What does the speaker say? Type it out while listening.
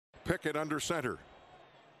Pickett under center.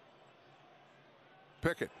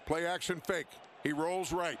 Pickett, play action fake. He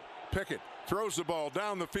rolls right. Pickett throws the ball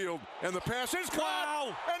down the field, and the pass is caught.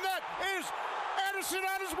 Wow. And that is Addison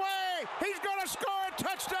on his way. He's going to score a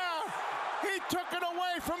touchdown. He took it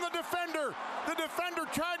away from the defender. The defender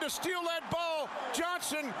tried to steal that ball.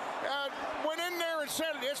 Johnson went in there and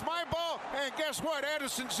said, "It's my ball." And guess what?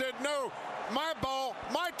 Addison said, "No, my ball,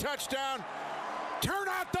 my touchdown. Turn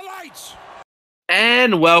out the lights."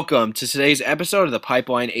 And welcome to today's episode of the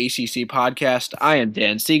Pipeline ACC podcast. I am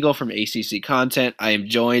Dan Siegel from ACC Content. I am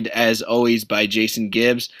joined, as always, by Jason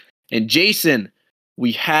Gibbs. And Jason,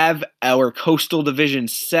 we have our Coastal Division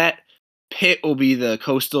set. Pitt will be the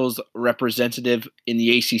Coastal's representative in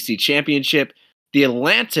the ACC Championship. The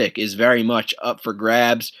Atlantic is very much up for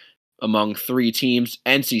grabs among three teams: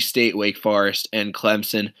 NC State, Wake Forest, and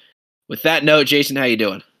Clemson. With that note, Jason, how you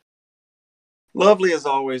doing? Lovely as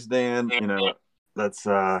always, Dan. That's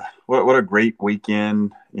what a great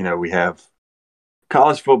weekend. We have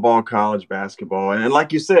college football, college basketball, and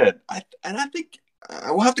like you said, I think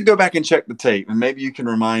I will have to go back and check the tape, and maybe you can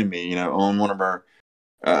remind me. On one of our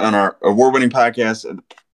on our award-winning podcast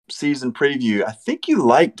season preview, I think you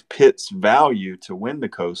liked Pitt's value to win the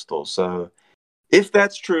Coastal. So if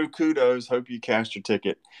that's true, kudos. Hope you cashed your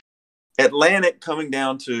ticket. Atlantic coming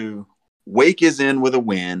down to Wake is in with a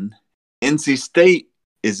win. NC State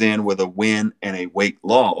is in with a win and a Wake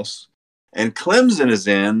loss. And Clemson is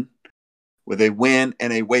in with a win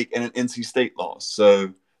and a Wake and an NC State loss.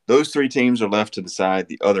 So those three teams are left to decide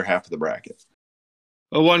the other half of the bracket.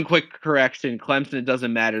 Well, one quick correction. Clemson, it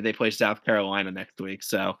doesn't matter. They play South Carolina next week.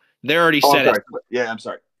 So they're already set. I'm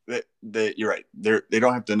sorry. You're right. They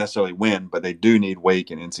don't have to necessarily win, but they do need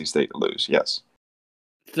Wake and NC State to lose. Yes.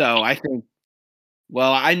 So I think,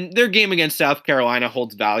 their game against South Carolina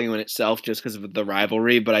holds value in itself just because of the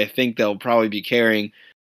rivalry, but I think they'll probably be caring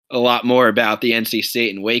a lot more about the NC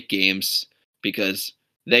State and Wake games because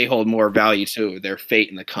they hold more value to their fate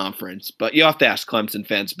in the conference. But you have to ask Clemson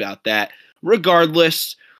fans about that.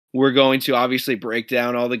 Regardless, we're going to obviously break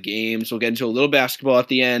down all the games. We'll get into a little basketball at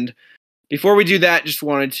the end. Before we do that, just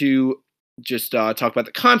wanted to talk about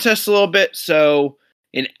the contest a little bit. So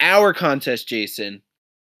in our contest, Jason,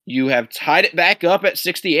 you have tied it back up at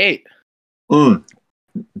 68.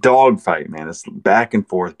 Dogfight, man. It's back and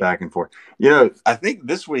forth, back and forth. I think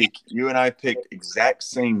this week you and I picked exact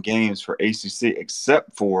same games for ACC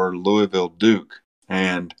except for Louisville Duke.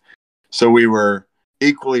 And so we were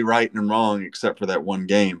equally right and wrong except for that one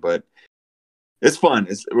game. But it's fun.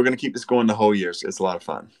 We're going to keep this going the whole year. So it's a lot of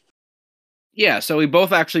fun. Yeah, so we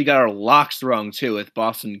both actually got our locks wrong, too, with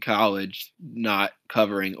Boston College not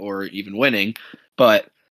covering or even winning. But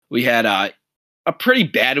we had a pretty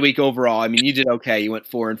bad week overall. I mean, you did okay. You went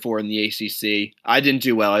 4-4 in the ACC. I didn't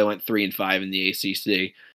do well. I went 3-5 in the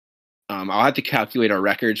ACC. I'll have to calculate our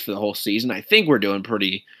records for the whole season. I think we're doing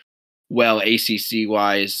pretty well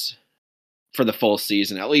ACC-wise for the full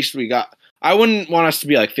season. At least we got – I wouldn't want us to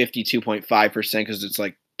be like 52.5% because it's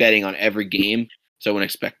like betting on every game, so I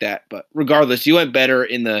wouldn't expect that. But regardless, you went better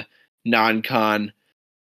in the non-con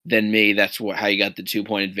than me. That's how you got the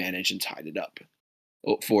 2-point advantage and tied it up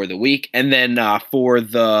for the week. And then for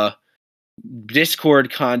the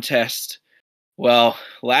Discord contest,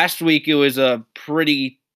 last week it was a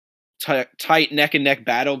pretty tight neck-and-neck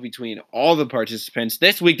battle between all the participants.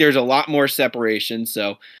 This week there's a lot more separation,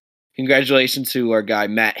 so congratulations to our guy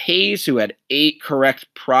Matt Hayes, who had 8 correct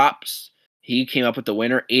props. He came up with the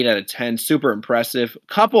winner, 8 out of 10. Super impressive.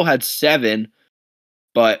 A couple had 7,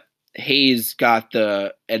 but Hayes got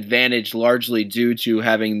the advantage largely due to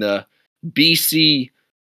having the BC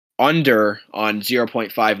under on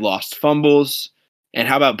 0.5 lost fumbles. And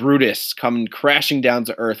how about Brutus coming crashing down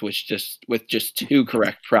to earth with just 2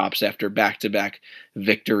 correct props after back-to-back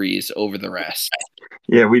victories over the rest?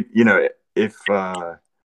 Yeah, if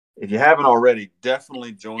you haven't already,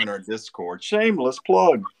 definitely join our Discord. Shameless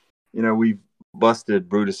plug. We've busted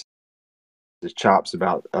Brutus' chops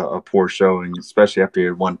about a poor showing, especially after he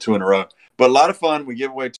had won 2 in a row. But a lot of fun. We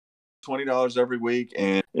give away $20 every week,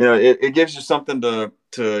 and it gives you something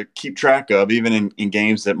to keep track of, even in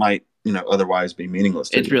games that might otherwise be meaningless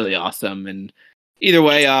to you. It's really awesome. And either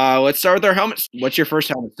way, let's start with our helmets. What's your first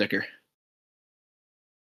helmet sticker?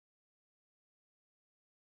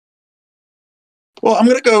 Well, I'm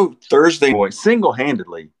going to go Thursday boy,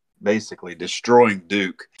 single-handedly, basically destroying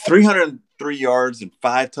Duke. 303 yards and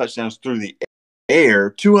 5 touchdowns through the air,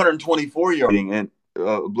 224 yards, and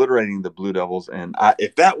obliterating the Blue Devils. And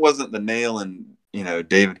if that wasn't the nail in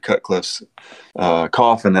David Cutcliffe's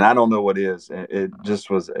coffin, then I don't know what is. It just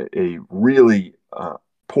was a really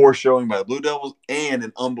poor showing by the Blue Devils and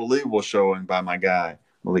an unbelievable showing by my guy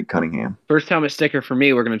Malik Cunningham. First helmet sticker for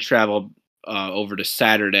me, we're going to travel over to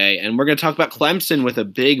Saturday, and we're going to talk about Clemson with a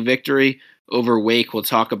big victory over Wake. We'll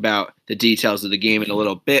talk about the details of the game in a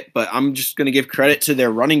little bit, but I'm just going to give credit to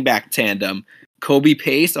their running back tandem. Kobe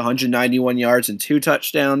Pace, 191 yards and 2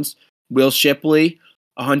 touchdowns. Will Shipley,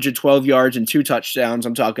 112 yards and 2 touchdowns.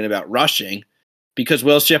 I'm talking about rushing, because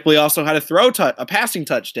Will Shipley also had a passing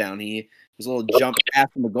touchdown. He was a little jump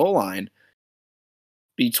pass from the goal line.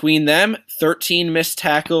 Between them, 13 missed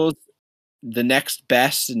tackles. The next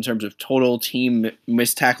best in terms of total team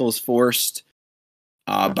missed tackles forced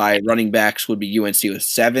by running backs would be UNC with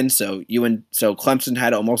 7. So Clemson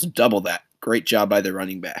had almost double that. Great job by the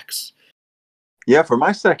running backs. Yeah, for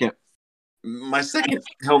my second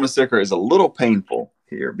helmet sticker is a little painful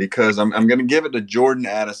here because I'm going to give it to Jordan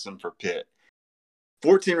Addison for Pitt.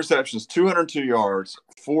 14 receptions, 202 yards,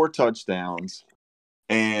 4 touchdowns,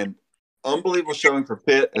 and unbelievable showing for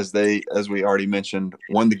Pitt as we already mentioned,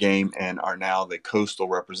 won the game and are now the coastal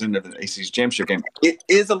representative in the ACC championship game. It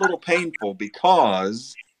is a little painful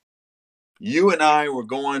because you and I were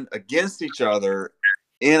going against each other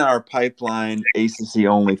in our Pipeline ACC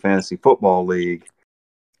only fantasy football league,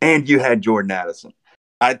 and you had Jordan Addison.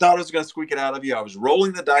 I thought I was going to squeak it out of you. I was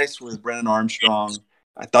rolling the dice with Brennan Armstrong.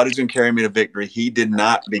 I thought he was going to carry me to victory. He did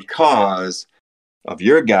not because of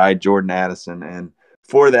your guy, Jordan Addison. And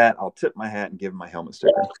for that, I'll tip my hat and give him my helmet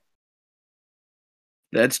sticker.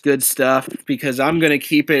 That's good stuff because I'm going to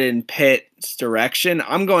keep it in Pitt's direction.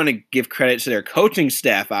 I'm going to give credit to their coaching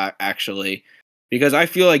staff, actually, because I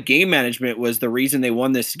feel like game management was the reason they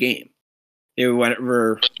won this game. They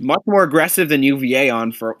were much more aggressive than UVA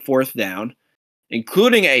on for 4th down,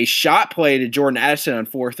 including a shot play to Jordan Addison on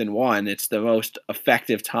 4th and 1. It's the most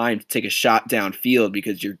effective time to take a shot downfield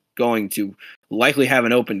because you're going to likely have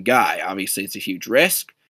an open guy. Obviously, it's a huge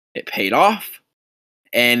risk. It paid off.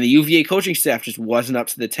 And the UVA coaching staff just wasn't up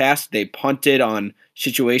to the task. They punted on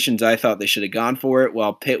situations I thought they should have gone for it,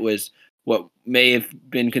 while Pitt was what may have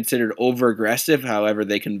been considered over-aggressive. However,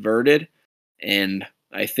 they converted. And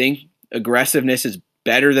I think aggressiveness is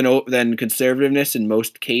better than conservativeness in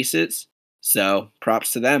most cases. So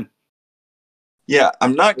props to them. Yeah,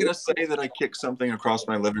 I'm not going to say that I kicked something across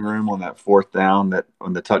my living room on that 4th down,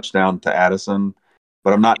 on the touchdown to Addison,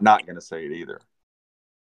 but I'm not going to say it either.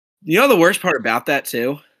 You know the worst part about that,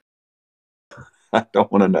 too? I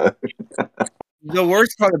don't want to know. The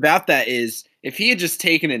worst part about that is if he had just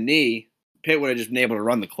taken a knee, Pitt would have just been able to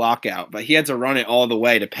run the clock out, but he had to run it all the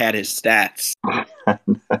way to pad his stats.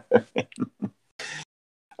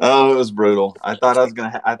 Oh, it was brutal. I thought I was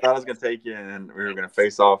gonna take you, and we were gonna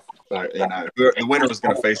face off. The winner was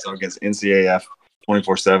gonna face off against NCAF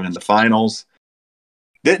 24/7 in the finals.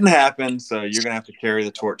 Didn't happen, so you're gonna have to carry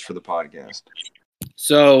the torch for the podcast.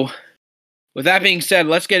 So, with that being said,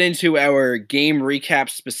 let's get into our game recap,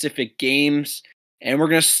 specific games, and we're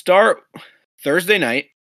gonna start Thursday night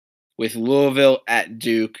with Louisville at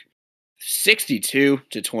Duke,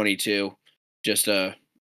 62-22. Just a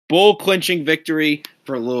bull-clinching victory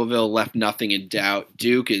for Louisville, left nothing in doubt.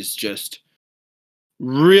 Duke is just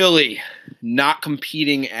really not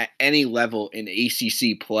competing at any level in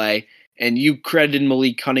ACC play, and you credited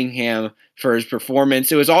Malik Cunningham for his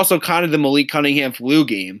performance. It was also kind of the Malik Cunningham flu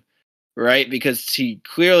game, right? Because he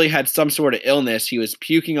clearly had some sort of illness. He was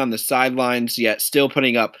puking on the sidelines, yet still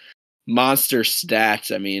putting up monster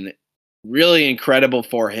stats. I mean, really incredible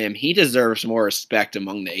for him. He deserves more respect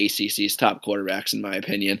among the ACC's top quarterbacks, in my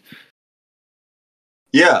opinion.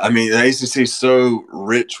 Yeah, I mean, the ACC is so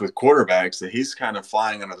rich with quarterbacks that he's kind of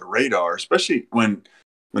flying under the radar, especially when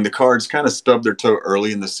the Cards kind of stubbed their toe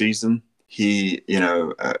early in the season. He,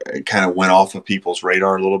 kind of went off of people's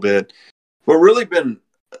radar a little bit, but really been,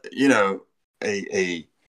 a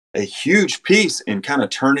huge piece in kind of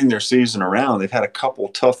turning their season around. They've had a couple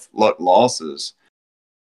tough luck losses.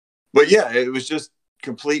 But yeah, it was just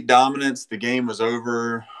complete dominance. The game was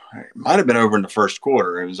over. It might have been over in the first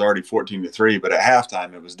quarter. It was already 14-3, but at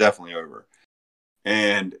halftime, it was definitely over.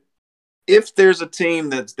 And if there's a team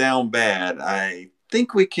that's down bad, I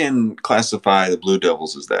think we can classify the Blue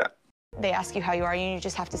Devils as that. They ask you how you are, and you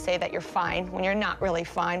just have to say that you're fine when you're not really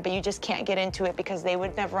fine, but you just can't get into it because they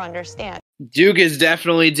would never understand. Duke is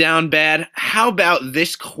definitely down bad. How about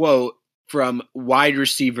this quote from wide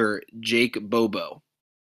receiver Jake Bobo?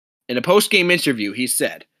 In a post-game interview, he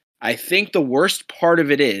said, "I think the worst part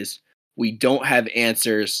of it is we don't have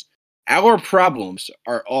answers. Our problems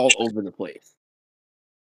are all over the place."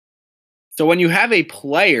 So when you have a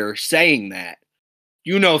player saying that,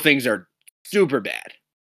 things are super bad.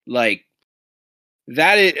 Like,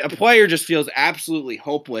 a player just feels absolutely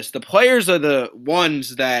hopeless. The players are the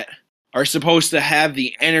ones that are supposed to have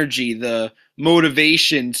the energy, the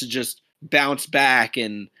motivation to just bounce back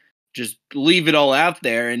and just leave it all out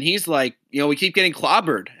there. And he's like, we keep getting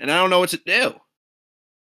clobbered, and I don't know what to do.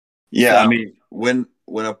 Yeah, so, I mean, when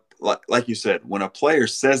like you said, when a player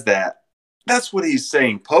says that, that's what he's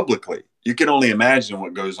saying publicly. You can only imagine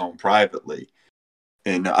what goes on privately.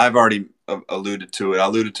 And I've already alluded to it. I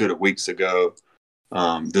alluded to it weeks ago.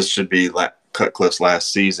 This should be Cutcliffe's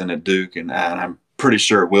last season at Duke, and I'm pretty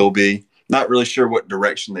sure it will be. Not really sure what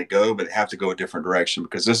direction they go, but they have to go a different direction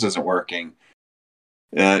because this isn't working.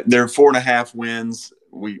 They're 4.5 wins.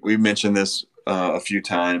 We mentioned this a few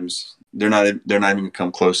times. They're not even going to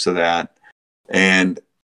come close to that, and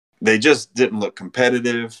they just didn't look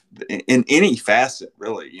competitive in any facet,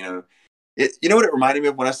 really. You know what it reminded me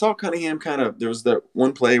of when I saw Cunningham. There was that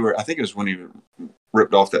one play where I think it was when he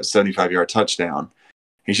ripped off that 75-yard touchdown.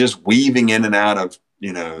 He's just weaving in and out of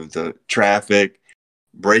the traffic,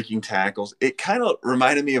 breaking tackles. It kind of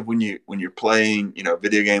reminded me of when you're playing a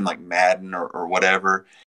video game like Madden or whatever,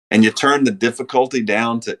 and you turn the difficulty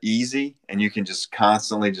down to easy, and you can just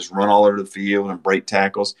constantly just run all over the field and break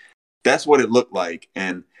tackles. That's what it looked like.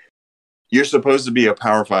 And you're supposed to be a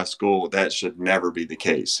Power 5 school. That should never be the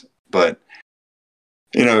case. But,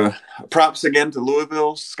 props again to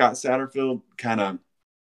Louisville. Scott Satterfield kind of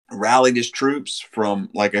rallied his troops from,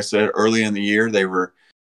 like I said, early in the year. They were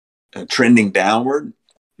trending downward.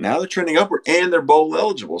 Now they're trending upward, and they're bowl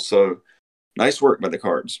eligible. So nice work by the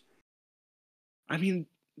Cards. I mean,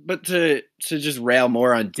 but to just rail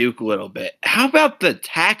more on Duke a little bit, how about the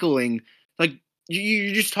tackling? Like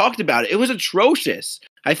you just talked about it. It was atrocious.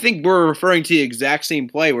 I think we're referring to the exact same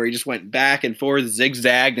play where he just went back and forth,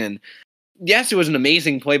 zigzagged, and yes, it was an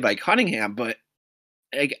amazing play by Cunningham, but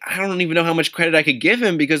I don't even know how much credit I could give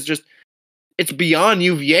him because it's beyond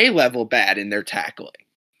UVA level bad in their tackling.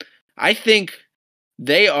 I think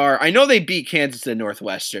I know they beat Kansas and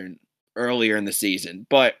Northwestern earlier in the season,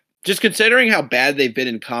 but just considering how bad they've been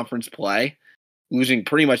in conference play, losing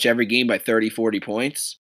pretty much every game by 30, 40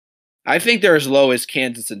 points, I think they're as low as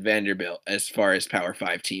Kansas and Vanderbilt as far as Power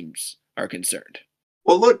 5 teams are concerned.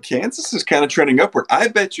 Well, look, Kansas is kind of trending upward. I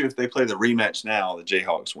bet you if they play the rematch now, the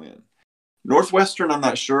Jayhawks win. Northwestern, I'm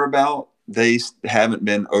not sure about. They haven't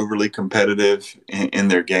been overly competitive in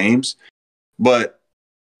their games. But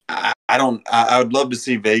I would love to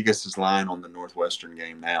see Vegas's line on the Northwestern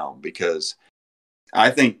game now because I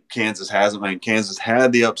think Kansas hasn't. I mean, Kansas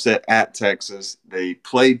had the upset at Texas. They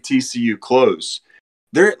played TCU close.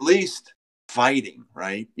 They're at least fighting,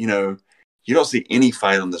 right? You don't see any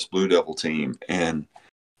fight on this Blue Devil team. And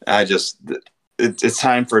it's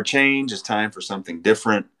time for a change. It's time for something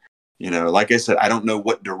different. Like I said, I don't know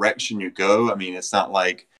what direction you go. I mean, it's not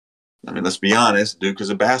like, let's be honest, Duke is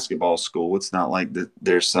a basketball school. It's not like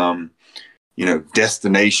there's some,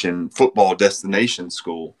 football destination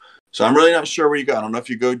school. So I'm really not sure where you go. I don't know if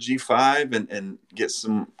you go G5 and get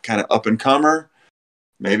some kind of up-and-comer.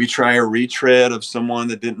 Maybe try a retread of someone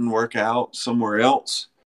that didn't work out somewhere else.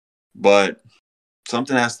 But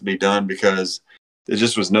something has to be done because there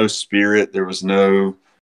just was no spirit. There was no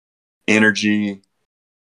energy.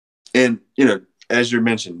 And, as you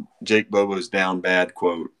mentioned, Jake Bobo's down bad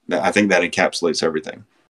quote. I think that encapsulates everything.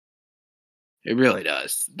 It really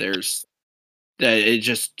does. It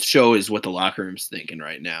just shows what the locker room's thinking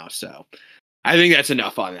right now. So I think that's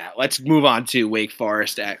enough on that. Let's move on to Wake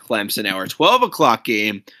Forest at Clemson, our 12 o'clock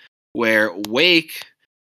game, where Wake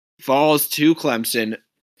falls to Clemson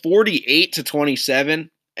 48-27.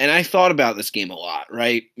 And I thought about this game a lot,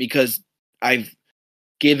 right? Because I've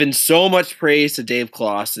given so much praise to Dave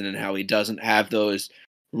Clawson and how he doesn't have those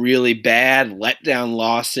really bad letdown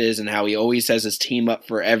losses and how he always has his team up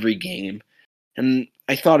for every game. And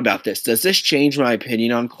I thought about this. Does this change my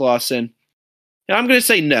opinion on Clawson? And I'm going to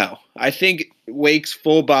say no. I think Wake's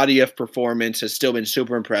full body of performance has still been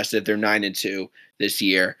super impressive. They're 9-2 this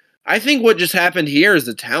year. I think what just happened here is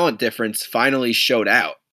the talent difference finally showed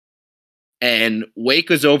out. And Wake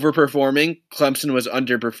was overperforming. Clemson was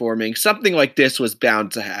underperforming. Something like this was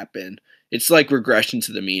bound to happen. It's like regression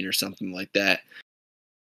to the mean or something like that.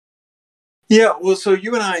 Yeah, well, so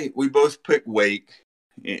you and I, we both picked Wake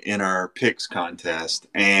in our picks contest.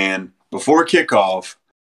 And before kickoff,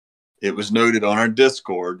 it was noted on our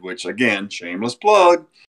Discord, which, again, shameless plug,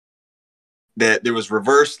 that there was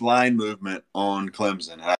reverse line movement on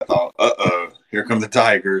Clemson. And I thought, here come the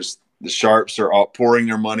Tigers. The Sharps are all pouring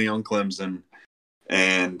their money on Clemson,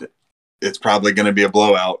 and it's probably going to be a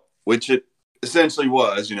blowout, which it essentially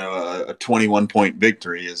was. A 21-point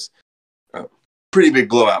victory is a pretty big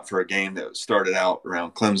blowout for a game that started out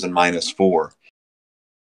around Clemson -4.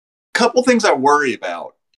 Couple things I worry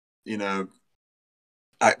about, because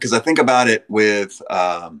I think about it with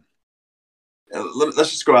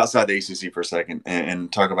let's just go outside the ACC for a second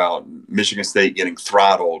and talk about Michigan State getting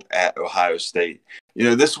throttled at Ohio State.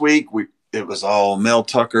 This week it was all Mel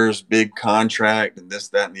Tucker's big contract and this,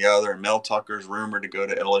 that, and the other, and Mel Tucker's rumored to go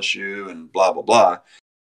to LSU and blah, blah, blah.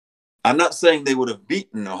 I'm not saying they would have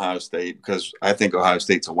beaten Ohio State because I think Ohio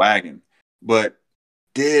State's a wagon, but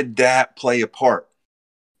did that play a part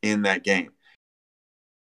in that game?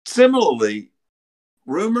 Similarly,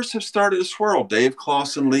 rumors have started to swirl. Dave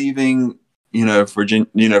Clawson leaving,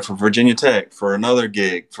 for Virginia Tech, for another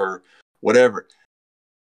gig, for whatever.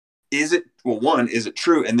 Is it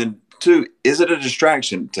true? And then two, is it a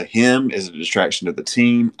distraction to him? Is it a distraction to the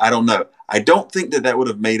team? I don't know. I don't think that would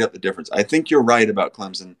have made up the difference. I think you're right about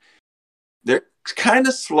Clemson. They're kind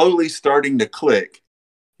of slowly starting to click.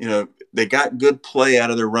 They got good play out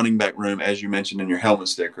of their running back room, as you mentioned in your helmet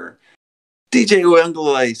sticker. DJ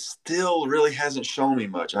Uiagalelei still really hasn't shown me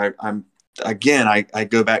much. I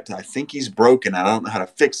go back to, I think he's broken. I don't know how to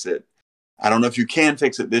fix it. I don't know if you can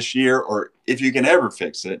fix it this year or if you can ever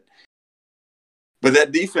fix it. But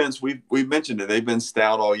that defense, we've mentioned it. They've been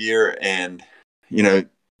stout all year, and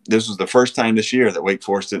this was the first time this year that Wake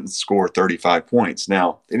Forest didn't score 35 points.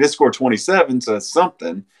 Now, they did score 27, so that's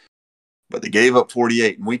something, but they gave up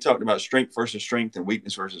 48. And we talked about strength versus strength and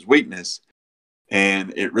weakness versus weakness.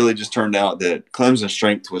 And it really just turned out that Clemson's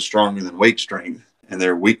strength was stronger than Wake's strength, and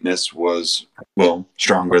their weakness was,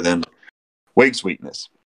 stronger than Wake's weakness.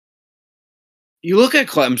 You look at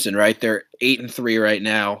Clemson, right? They're 8-3 right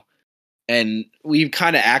now, and we've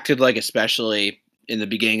kind of acted like, especially in the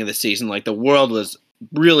beginning of the season, like the world was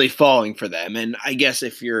really falling for them. And I guess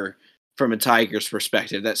if you're from a Tigers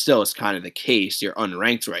perspective, that still is kind of the case. You're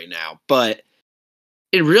unranked right now, but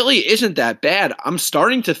it really isn't that bad. I'm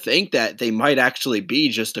starting to think that they might actually be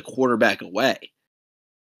just a quarterback away.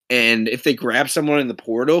 And if they grab someone in the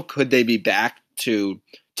portal, could they be back to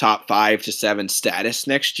top 5 to 7 status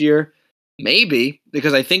next year? Maybe,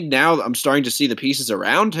 because I think now I'm starting to see the pieces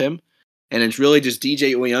around him, and it's really just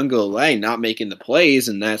DJ Uiagalelei not making the plays,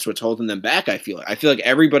 and that's what's holding them back, I feel like. I feel like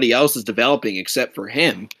everybody else is developing except for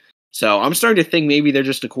him. So I'm starting to think maybe they're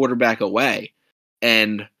just a quarterback away.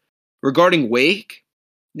 And regarding Wake,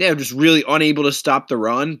 they're just really unable to stop the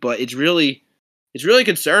run, but it's really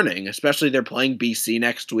concerning, especially they're playing BC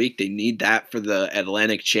next week. They need that for the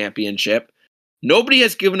Atlantic Championship. Nobody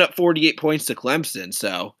has given up 48 points to Clemson,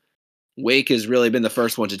 so Wake has really been the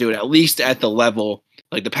first one to do it, at least at the level,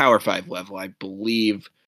 like the Power 5 level. I believe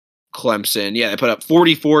Clemson, they put up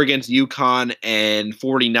 44 against UConn and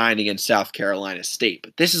 49 against South Carolina State.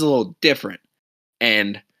 But this is a little different.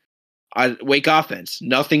 And Wake offense,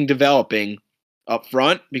 nothing developing up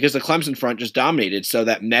front because the Clemson front just dominated. So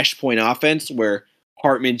that mesh point offense where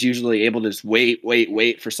Hartman's usually able to just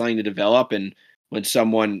wait for something to develop, and when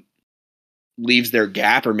someone leaves their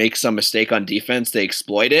gap or makes some mistake on defense, they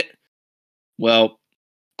exploit it. Well,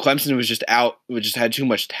 Clemson was just out. We just had too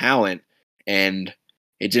much talent, and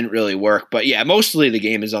it didn't really work. But yeah, mostly the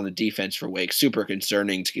game is on the defense for Wake. Super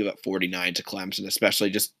concerning to give up 49 to Clemson, especially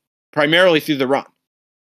just primarily through the run.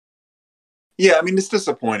 Yeah, I mean, it's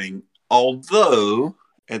disappointing. Although,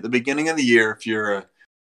 at the beginning of the year, if you're a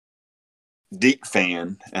Deke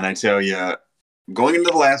fan, and I tell you, going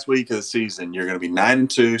into the last week of the season, you're going to be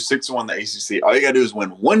 9-2, 6-1 in the ACC. All you got to do is win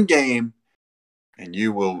one game, and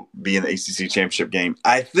you will be in the ACC championship game.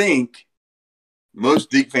 I think most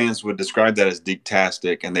Deke fans would describe that as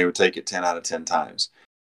Deke-tastic, and they would take it 10 out of 10 times.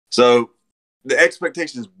 So the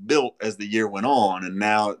expectations built as the year went on, and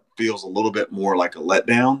now it feels a little bit more like a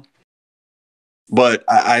letdown. But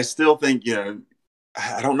I still think,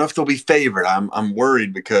 I don't know if they'll be favored. I'm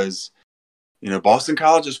worried because, Boston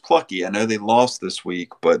College is plucky. I know they lost this week,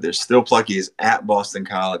 but they're still plucky. It's at Boston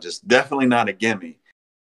College. It's definitely not a gimme.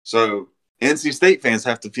 So NC State fans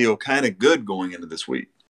have to feel kind of good going into this week.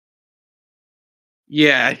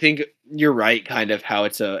 Yeah, I think you're right, kind of how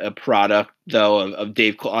it's a product, though, of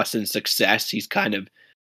Dave Clawson's success. He's kind of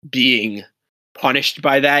being punished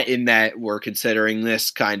by that, in that we're considering this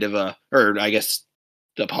kind of or I guess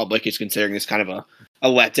the public is considering this kind of a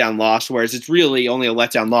letdown loss, whereas it's really only a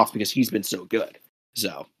letdown loss because he's been so good.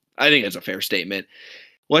 So I think that's a fair statement.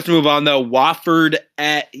 Let's move on, though. Wofford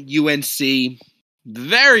at UNC.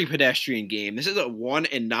 Very pedestrian game. This is a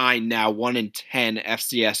 1-9 now, 1-10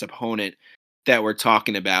 FCS opponent that we're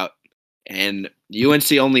talking about. And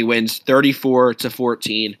UNC only wins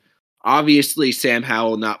 34-14. Obviously, Sam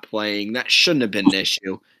Howell not playing, that shouldn't have been an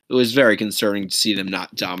issue. It was very concerning to see them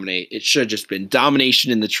not dominate. It should have just been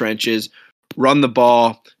domination in the trenches, run the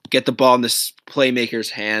ball, get the ball in the playmaker's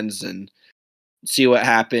hands, and see what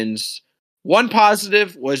happens. One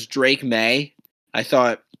positive was Drake May. I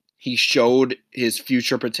thought He showed his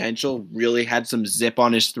future potential, really had some zip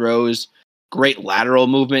on his throws, great lateral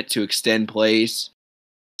movement to extend plays.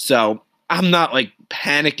 So I'm not like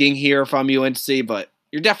panicking here if I'm UNC, but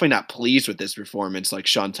you're definitely not pleased with this performance like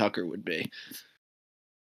Sean Tucker would be.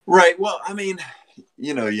 Right. Well, I mean,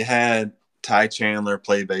 you had Ty Chandler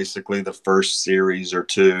play basically the first series or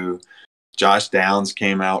two. Josh Downs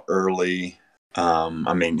came out early.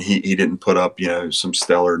 I mean, he didn't put up, some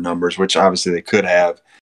stellar numbers, which obviously they could have.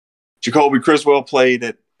 Jacoby Criswell played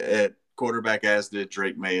at quarterback, as did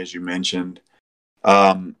Drake May, as you mentioned.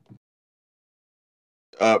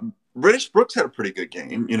 British Brooks had a pretty good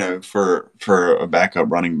game, for a backup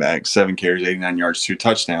running back, 7 carries, 89 yards, 2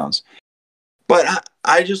 touchdowns. But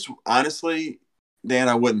I just honestly, Dan,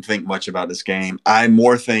 I wouldn't think much about this game. I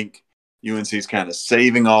more think UNC is kind of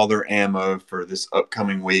saving all their ammo for this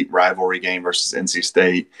upcoming week rivalry game versus NC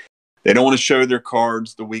State. They don't want to show their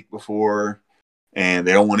cards the week before, and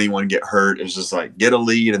they don't want anyone to get hurt. It's just like get a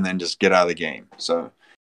lead and then just get out of the game. So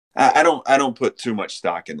I don't put too much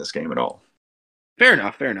stock in this game at all. Fair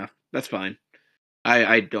enough. That's fine.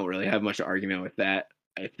 I don't really have much argument with that.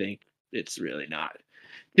 I think it's really not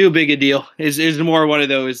too big a deal. Is more one of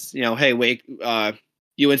those, hey, wait,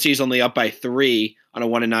 UNC's only up by 3 on a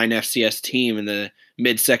 1-9 FCS team in the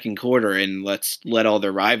mid-second quarter, and let's let all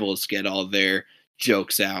their rivals get all their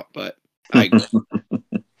jokes out. But I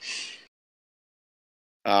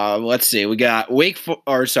let's see. We got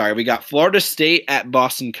Florida State at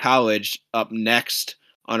Boston College up next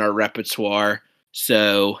on our repertoire.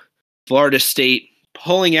 So Florida State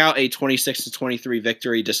pulling out a 26-23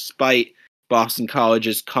 victory despite Boston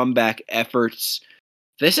College's comeback efforts.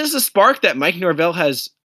 This is the spark that Mike Norvell has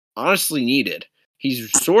honestly needed.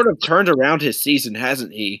 He's sort of turned around his season,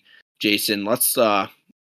 hasn't he, Jason? Let's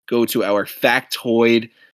go to our factoid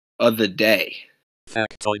of the day.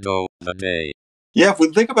 Factoid of the day. Yeah, if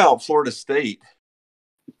we think about Florida State,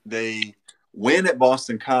 they win at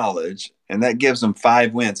Boston College, and that gives them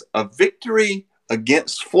 5 wins. A victory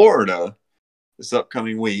against Florida this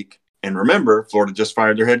upcoming week, and remember, Florida just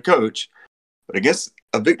fired their head coach, but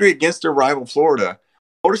a victory against their rival Florida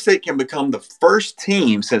State can become the first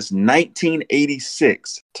team since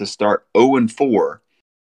 1986 to start 0-4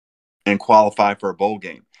 and qualify for a bowl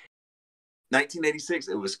game. 1986,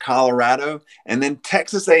 it was Colorado, and then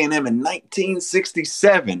Texas A&M in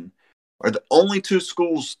 1967 are the only 2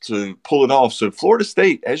 schools to pull it off. So Florida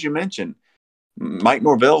State, as you mentioned, Mike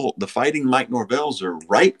Norvell, the Fighting Mike Norvells are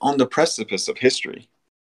right on the precipice of history.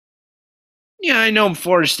 Yeah, I know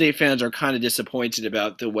Florida State fans are kind of disappointed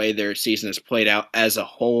about the way their season has played out as a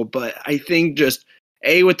whole, but I think just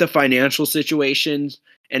A, with the financial situations,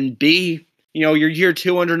 and B, you're year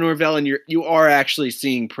 2 under Norvell, and you are actually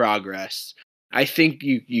seeing progress. I think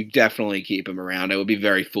you definitely keep him around. It would be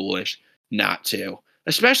very foolish not to.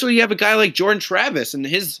 Especially you have a guy like Jordan Travis, and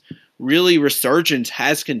his really resurgence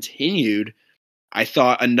has continued. I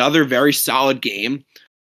thought another very solid game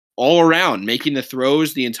all around, making the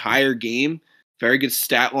throws the entire game. Very good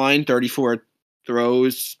stat line, 34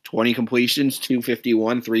 throws, 20 completions,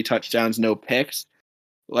 251, 3 touchdowns, no picks,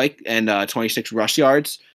 and 26 rush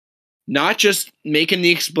yards. Not just making the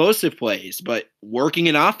explosive plays, but working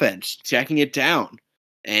in offense, checking it down,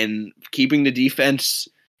 and keeping the defense,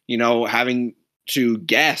 having to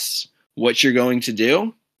guess what you're going to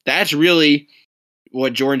do. That's really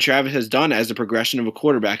what Jordan Travis has done as a progression of a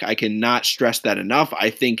quarterback. I cannot stress that enough. I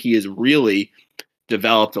think he has really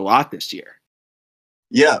developed a lot this year.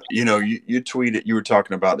 Yeah, you tweeted, you were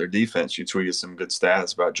talking about their defense. You tweeted some good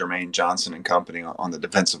stats about Jermaine Johnson and company on the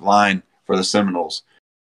defensive line for the Seminoles.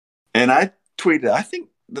 And I tweeted, I think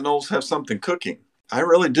the Noles have something cooking. I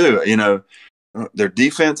really do. Their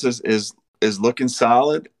defense is looking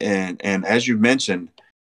solid. And as you mentioned,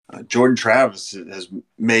 Jordan Travis has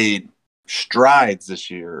made strides this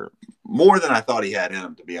year, more than I thought he had in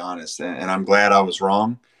him, to be honest. And I'm glad I was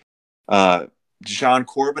wrong. Deshaun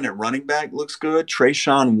Corbin at running back looks good.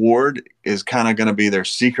 Trayshawn Ward is kind of going to be their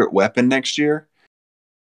secret weapon next year.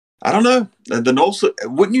 I don't know. The Noles,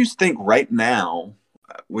 wouldn't you think right now,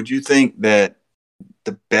 would you think that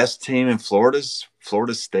the best team in Florida is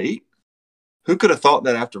Florida State? Who could have thought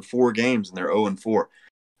that after 4 games and they're 0-4?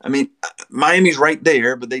 I mean, Miami's right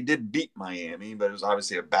there, but they did beat Miami, but it was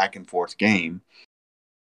obviously a back-and-forth game.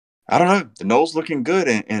 I don't know. The Noles looking good.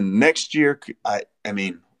 And next year, I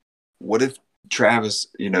mean, what if Travis,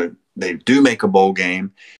 they do make a bowl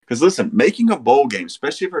game? Because listen, making a bowl game,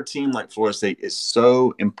 especially for a team like Florida State, is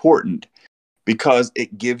so important because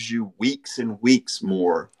it gives you weeks and weeks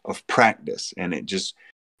more of practice, and it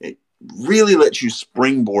really lets you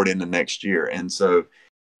springboard into next year. And so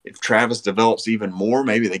if Travis develops even more,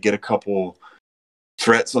 maybe they get a couple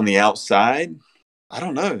threats on the outside, I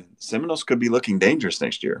don't know. Seminoles could be looking dangerous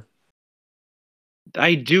next year.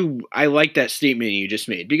 I like that statement you just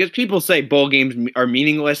made, because people say bowl games are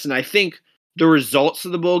meaningless, and I think the results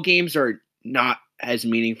of the bowl games are not as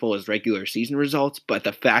meaningful as regular season results, but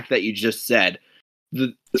the fact that you just said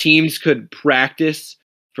the teams could practice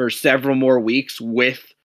for several more weeks with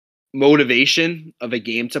motivation of a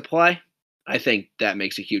game to play, I think that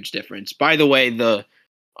makes a huge difference. By the way, the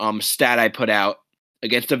stat I put out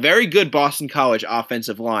against a very good Boston College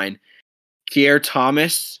offensive line, Kier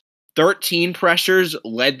Thomas, 13 pressures,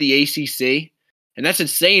 led the ACC. And that's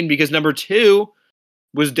insane because number 2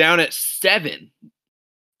 was down at 7.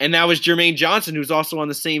 And that was Jermaine Johnson, who's also on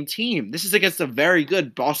the same team. This is against a very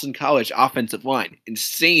good Boston College offensive line.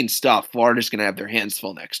 Insane stuff. Florida's going to have their hands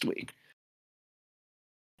full next week.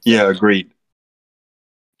 Yeah, agreed.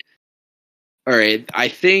 All right. I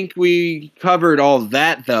think we covered all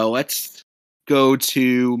that, though. Let's go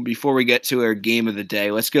to, before we get to our game of the day,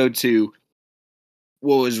 let's go to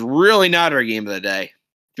what was really not our game of the day.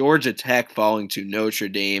 Georgia Tech falling to Notre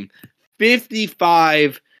Dame,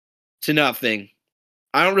 55-0.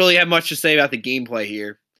 I don't really have much to say about the gameplay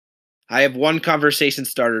here. I have one conversation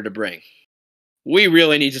starter to bring. We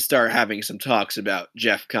really need to start having some talks about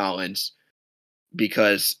Jeff Collins,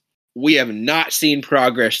 because we have not seen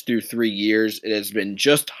progress through 3 years. It has been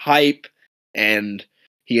just hype, and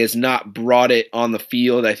he has not brought it on the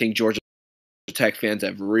field. I think Georgia Tech fans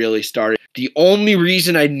have really started. The only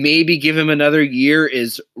reason I'd maybe give him another year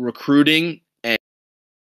is recruiting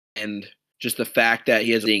and just the fact that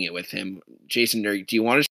he has seeing it with him. Jason, do you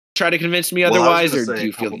want to try to convince me otherwise, or do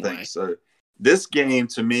you feel the way? So this game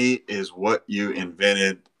to me is what you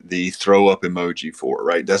invented the throw up emoji for,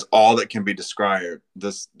 right? That's all that can be described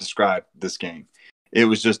this game. It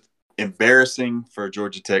was just embarrassing for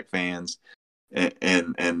Georgia Tech fans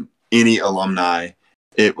and any alumni.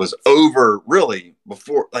 It was over really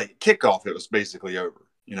before kickoff. It was basically over.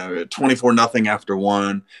 24-0 after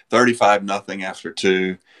 1, 35-0 after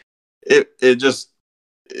 2. It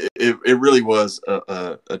really was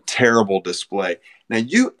a terrible display. Now,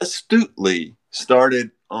 you astutely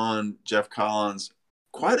started on Jeff Collins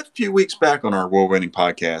quite a few weeks back on our World Winning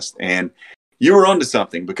podcast, and you were onto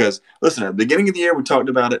something, because, listen, at the beginning of the year, we talked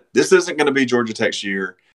about it. This isn't going to be Georgia Tech's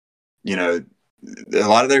year. A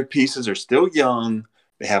lot of their pieces are still young.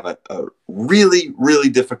 They have a really, really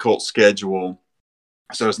difficult schedule.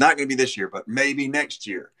 So it's not going to be this year, but maybe next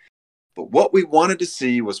year. But what we wanted to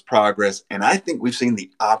see was progress, and I think we've seen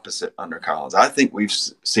the opposite under Collins. I think we've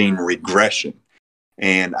seen regression,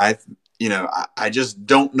 and I just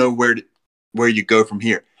don't know where you go from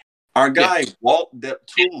here. Our guy Walt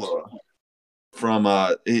Deptula from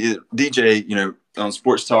DJ, on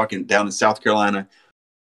Sports Talk and down in South Carolina.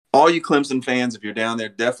 All you Clemson fans, if you're down there,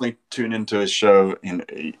 definitely tune into his show. And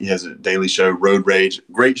he has a daily show, Road Rage,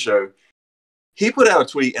 great show. He put out a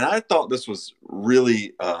tweet, and I thought this was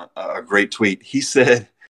really a great tweet. He said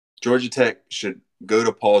Georgia Tech should go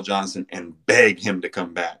to Paul Johnson and beg him to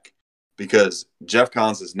come back, because Jeff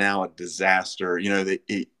Collins is now a disaster.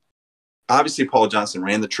 Obviously Paul Johnson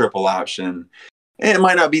ran the triple option, and it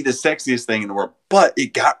might not be the sexiest thing in the world, but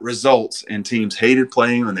it got results, and teams hated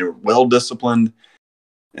playing, and they were well disciplined.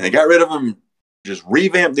 And they got rid of him, just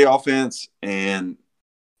revamped the offense, and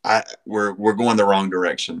we're going the wrong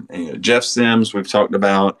direction. And, Jeff Sims, we've talked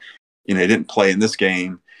about, he didn't play in this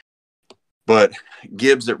game, but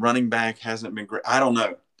Gibbs at running back hasn't been great. I don't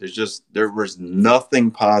know. There was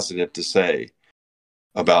nothing positive to say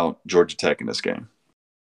about Georgia Tech in this game.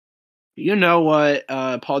 You know what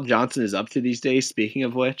Paul Johnson is up to these days, speaking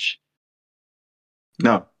of which?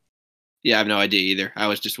 No. Yeah, I have no idea either. I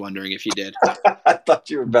was just wondering if you did. I thought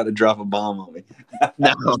you were about to drop a bomb on me.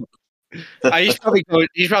 No. He's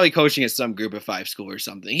probably coaching at some Group of 5 school or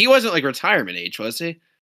something. He wasn't retirement age, was he?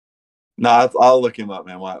 No, I'll look him up,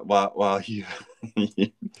 man. While you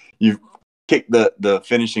kick the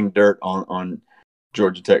finishing dirt on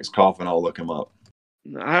Georgia Tech's coffin, I'll look him up.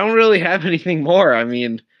 I don't really have anything more. I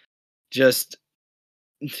mean,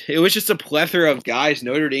 it was just a plethora of guys.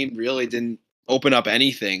 Notre Dame really didn't open up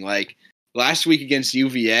anything. Last week against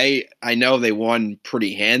UVA, I know they won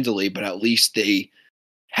pretty handily, but at least they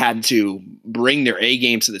had to bring their A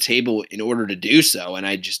game to the table in order to do so. And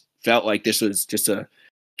I just felt like this was just a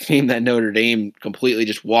game that Notre Dame completely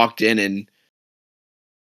just walked in and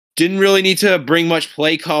didn't really need to bring much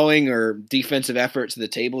play calling or defensive effort to the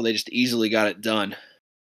table. They just easily got it done.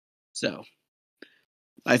 So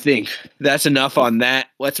I think that's enough on that.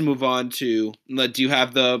 Let's move on to, do you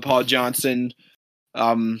have the Paul Johnson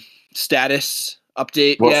status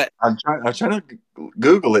update yet? I'm trying to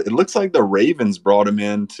Google it. It looks like the Ravens brought him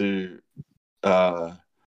in to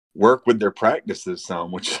work with their practices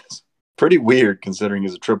some, which is pretty weird considering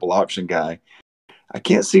he's a triple option guy. I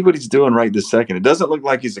can't see what he's doing right this second. It doesn't look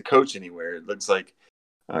like he's a coach anywhere. It looks like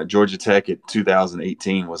Georgia Tech at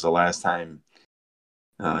 2018 was the last time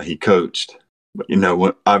he coached. But,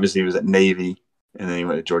 obviously he was at Navy and then he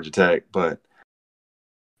went to Georgia Tech. But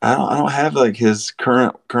I don't have like his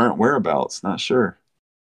current whereabouts. Not sure.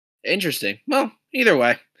 Interesting. Well, either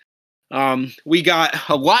way, we got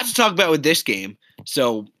a lot to talk about with this game.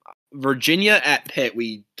 So Virginia at Pitt,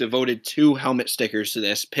 we devoted 2 helmet stickers to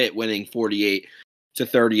this. Pitt winning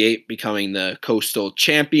 48-38, becoming the Coastal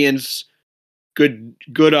champions. Good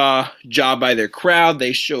job by their crowd.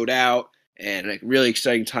 They showed out, and a really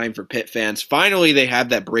exciting time for Pitt fans. Finally, they had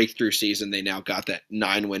that breakthrough season. They now got that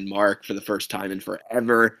 9-win mark for the first time in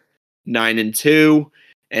forever. 9-2,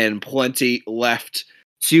 and plenty left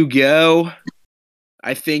to go.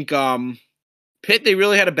 I think Pitt, they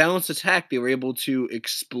really had a balanced attack. They were able to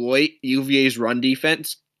exploit UVA's run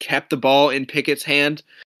defense, kept the ball in Pickett's hand.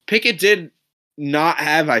 Pickett did not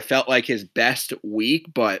have, I felt like, his best week,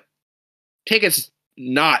 but Pickett's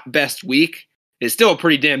not best week is still a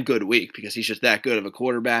pretty damn good week because he's just that good of a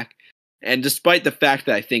quarterback. And despite the fact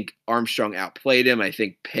that I think Armstrong outplayed him, I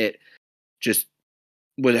think Pitt just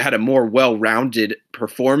had a more well-rounded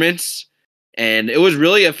performance. And it was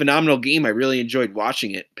really a phenomenal game. I really enjoyed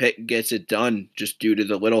watching it. Pitt gets it done just due to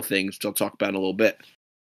the little things they'll talk about in a little bit.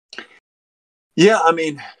 Yeah, I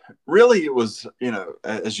mean, really it was,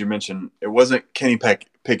 as you mentioned, it wasn't Kenny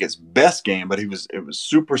Pickett's best game, but it was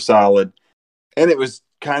super solid. And it was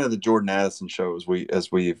kind of the Jordan Addison show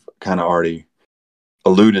as we've kind of already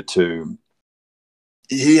alluded to.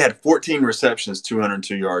 He had 14 receptions,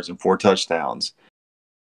 202 yards, and 4 touchdowns.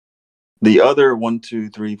 The other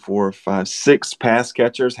 6 pass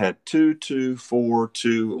catchers had 2, 2, 4,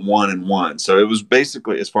 2, 1, and 1. So it was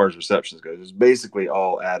basically, as far as receptions goes, it was basically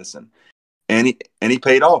all Addison. And he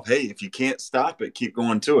paid off. Hey, if you can't stop it, keep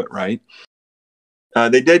going to it, right?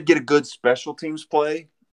 They did get a good special teams play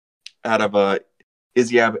out of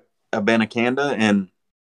Izzy Abanikanda, and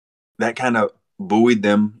that kind of buoyed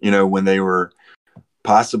them, when they were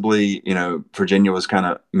possibly, Virginia was kind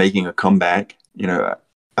of making a comeback.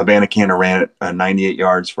 Abanikanda ran it 98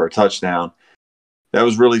 yards for a touchdown. That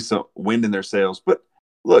was really some wind in their sails. But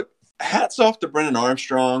look, hats off to Brennan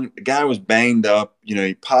Armstrong. The guy was banged up.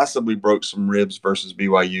 He possibly broke some ribs versus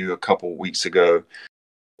BYU a couple weeks ago.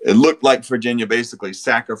 It looked like Virginia basically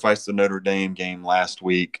sacrificed the Notre Dame game last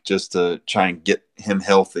week just to try and get him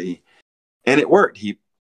healthy. And it worked. He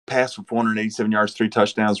passed for 487 yards, 3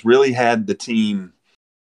 touchdowns, really had the team.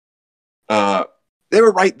 They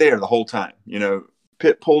were right there the whole time.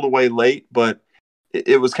 Pitt pulled away late, but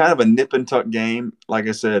it was kind of a nip and tuck game. Like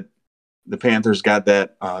I said, the Panthers got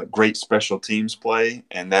that great special teams play,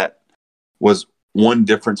 and that was one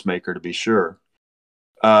difference maker to be sure.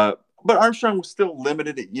 But Armstrong was still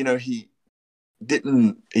limited. He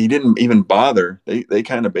didn't even bother. They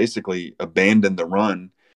kind of basically abandoned the run.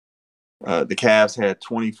 The Cavs had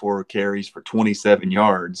 24 carries for 27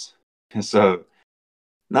 yards. And so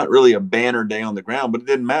not really a banner day on the ground, but it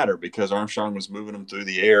didn't matter because Armstrong was moving them through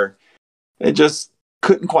the air. They just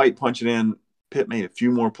couldn't quite punch it in. Pitt made a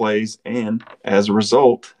few more plays, and as a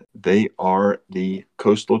result, they are the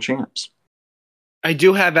Coastal champs. I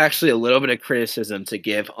do have actually a little bit of criticism to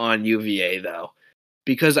give on UVA, though,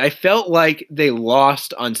 because I felt like they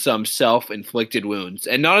lost on some self-inflicted wounds,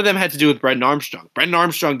 and none of them had to do with Brennan Armstrong. Brennan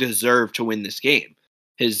Armstrong deserved to win this game.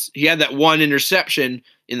 He had that one interception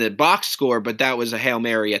in the box score, but that was a Hail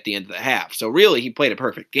Mary at the end of the half. So really, he played a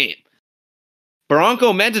perfect game.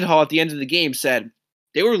 Bronco Mendenhall at the end of the game said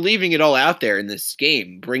they were leaving it all out there in this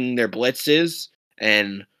game, bringing their blitzes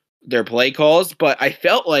and their play calls, but I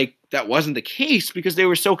felt like that wasn't the case because they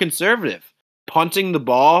were so conservative. Punting the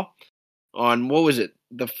ball on,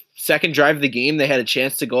 the second drive of the game, they had a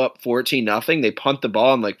chance to go up 14-0. They punt the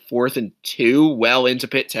ball on 4th and 2, well into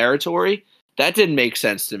Pitt territory. That didn't make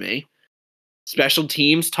sense to me. Special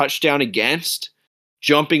teams touchdown against,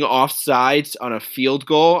 jumping off sides on a field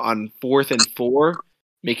goal on 4th and 4,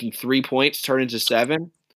 making 3 points turn into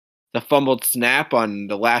 7. The fumbled snap on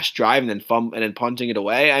the last drive and then punting it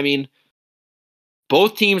away. I mean,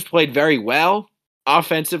 both teams played very well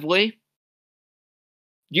offensively.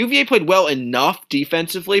 UVA played well enough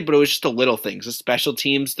defensively, but it was just the little things, the special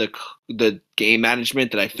teams, the game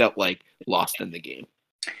management that I felt like lost in the game.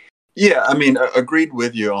 Yeah, I mean, agreed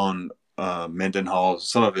with you on Mendenhall,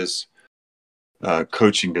 some of his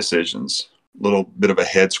coaching decisions. A little bit of a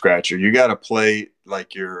head scratcher. You got to play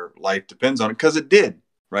like your life depends on it, because it did,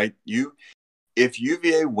 right? If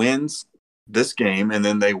UVA wins this game and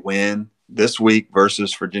then they win this week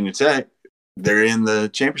versus Virginia Tech, they're in the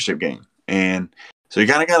championship game. And so you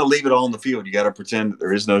kind of got to leave it all on the field. You got to pretend that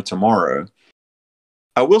there is no tomorrow.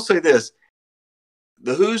 I will say this.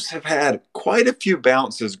 The Hoos have had quite a few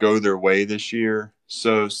bounces go their way this year.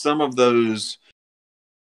 So some of those,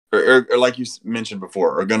 or like you mentioned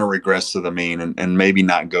before, are going to regress to the mean and maybe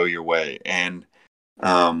not go your way. And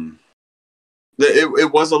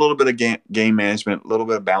it was a little bit of game management, a little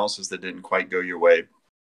bit of bounces that didn't quite go your way.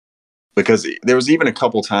 Because there was even a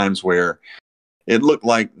couple times where it looked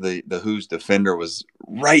like the Hoos defender was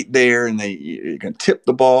right there and they can tip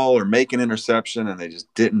the ball or make an interception and they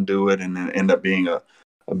just didn't do it, and then end up being a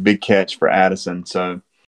big catch for Addison. So,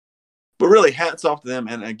 but really hats off to them.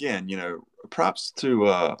 And again, props to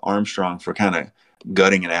Armstrong for kind of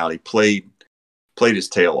gutting it out. He played his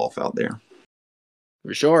tail off out there.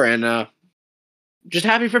 For sure. And just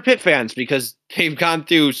happy for Pitt fans because they've gone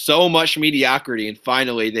through so much mediocrity and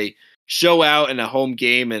finally they show out in a home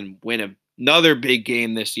game and win another big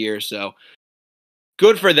game this year. So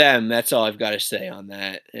good for them. That's all I've got to say on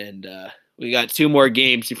that. And we got 2 more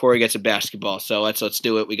games before we get to basketball. So let's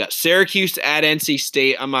do it. We got Syracuse at NC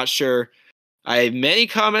State. I'm not sure I have many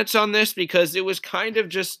comments on this because it was kind of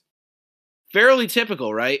just fairly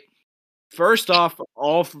typical, right? First off,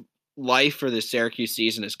 all life for the Syracuse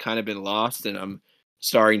season has kind of been lost, and I'm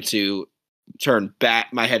starting to turn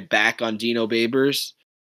my head back on Dino Babers.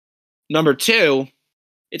 Number 2,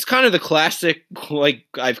 it's kind of the classic, like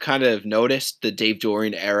I've kind of noticed, the Dave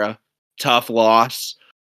Doeren era. Tough loss,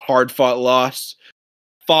 hard-fought loss.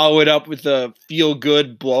 Follow it up with a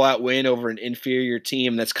feel-good blowout win over an inferior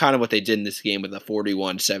team. That's kind of what they did in this game with a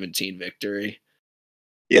 41-17 victory.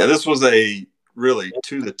 Yeah, this was a really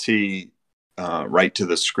to the T, right to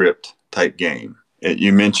the script type game.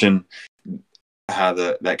 You mentioned how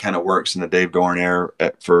that kind of works in the Dave Doeren era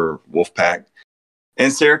for Wolfpack.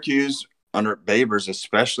 And Syracuse, under Babers,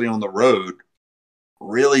 especially on the road,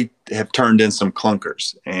 really have turned in some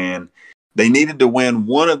clunkers. And they needed to win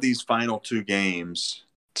one of these final 2 games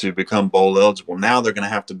to become bowl eligible. Now they're going to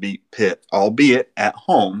have to beat Pitt, albeit at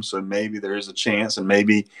home. So maybe there is a chance, and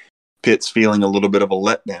maybe Pitt's feeling a little bit of a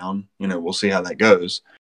letdown. We'll see how that goes.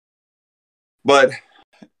 But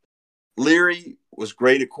Leary was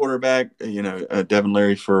great at quarterback. Devin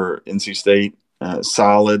Leary for NC State,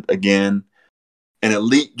 solid again. An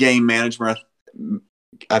elite game management.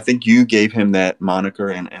 I think you gave him that moniker,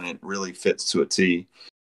 and it really fits to a T.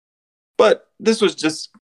 But this was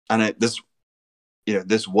just,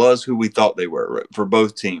 this was who we thought they were, right, for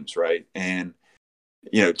both teams, right? And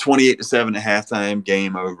 28-7 at halftime,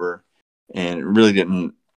 game over, and it really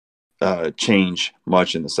didn't change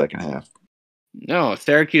much in the second half. No,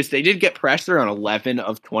 Syracuse, they did get pressure on 11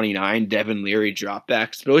 of 29 Devin Leary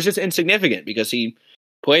dropbacks, but it was just insignificant because he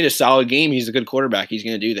played a solid game. He's a good quarterback. He's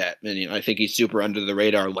going to do that. And I think he's super under the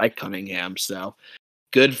radar like Cunningham. So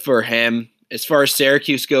good for him. As far as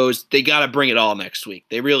Syracuse goes, they got to bring it all next week.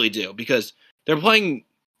 They really do, because they're playing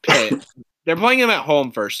Pitt. They're playing them at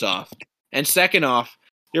home, first off. And second off,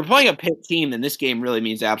 they're playing a Pitt team, and this game really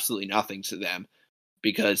means absolutely nothing to them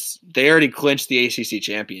because they already clinched the ACC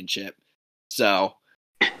championship. So,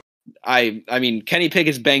 I mean, Kenny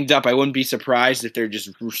Pickett's banged up. I wouldn't be surprised if they're just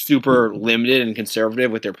super limited and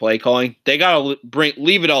conservative with their play calling. They got to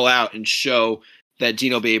leave it all out and show that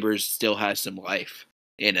Dino Babers still has some life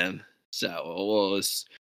in him. So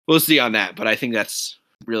we'll see on that. But I think that's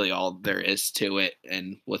really all there is to it.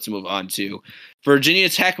 And let's move on to Virginia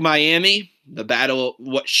Tech, Miami, the battle,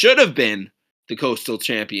 what should have been the Coastal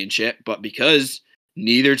Championship, but because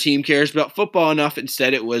neither team cares about football enough,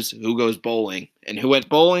 instead it was who goes bowling. And who went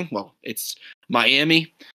bowling? Well, it's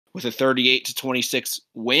Miami with a 38-26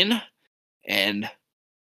 win. And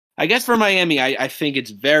I guess for Miami, I think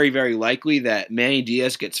it's very, very likely that Manny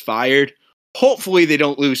Diaz gets fired. Hopefully they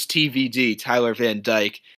don't lose TVD, Tyler Van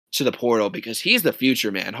Dyke, to the portal because he's the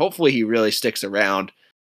future, man. Hopefully he really sticks around.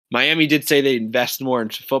 Miami did say they invest more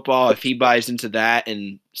into football. If he buys into that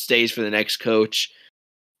and stays for the next coach,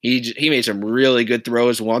 he made some really good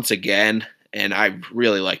throws once again, and I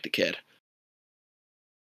really like the kid.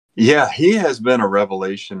 Yeah, he has been a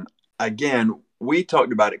revelation. Again, we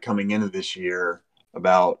talked about it coming into this year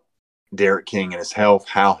about Derek King and his health.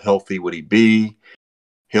 How healthy would he be?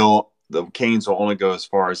 The Canes will only go as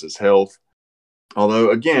far as his health.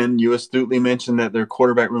 Although, again, you astutely mentioned that their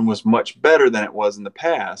quarterback room was much better than it was in the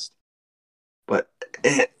past. But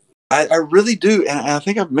I really do, and I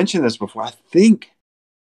think I've mentioned this before, I think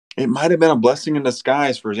it might have been a blessing in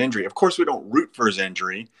disguise for his injury. Of course, we don't root for his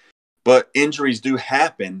injury, but injuries do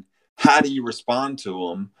happen. How do you respond to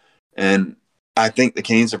them? And I think the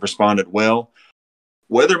Canes have responded well.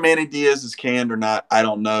 whether Manny Diaz is canned or not, I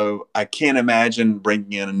don't know. I can't imagine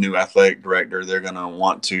bringing in a new athletic director. They're going to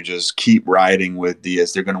want to just keep riding with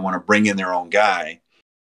Diaz. They're going to want to bring in their own guy.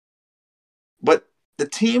 But the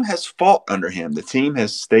team has fought under him. The team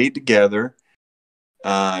has stayed together.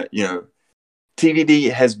 TVD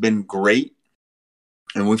has been great.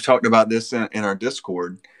 And we've talked about this in our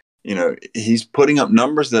Discord. He's putting up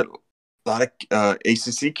numbers that a lot of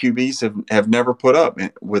ACC QBs have never put up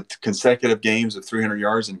with consecutive games of 300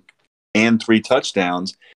 yards and 3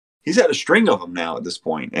 touchdowns. He's had a string of them now at this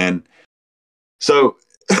point. And so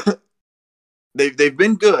they've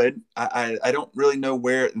been good. I don't really know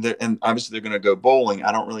where and obviously they're going to go bowling.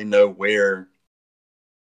 I don't really know where.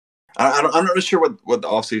 I'm not really sure what the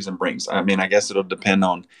offseason brings. I mean, I guess it'll depend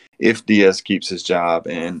on if Diaz keeps his job,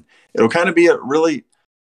 and it'll kind of be an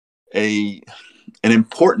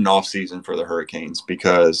important offseason for the Hurricanes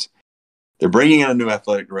because they're bringing in a new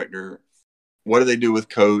athletic director. What do they do with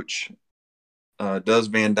coach? Does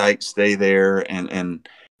Van Dyke stay there and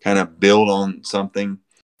kind of build on something?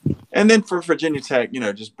 And then for Virginia Tech,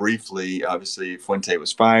 just briefly, obviously Fuente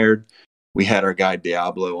was fired. We had our guy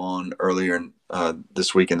Diablo on earlier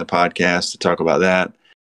this week in the podcast to talk about that.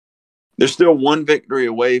 They're still one victory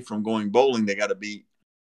away from going bowling. They got to beat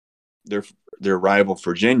their rival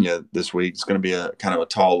Virginia this week. It's going to be a kind of a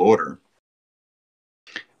tall order.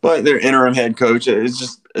 But their interim head coach,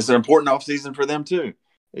 it's an important offseason for them too.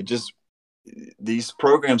 These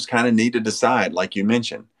programs kind of need to decide, like you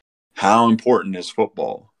mentioned, how important is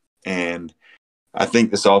football? And I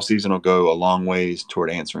think this offseason will go a long ways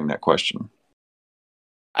toward answering that question.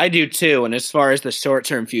 I do too. And as far as the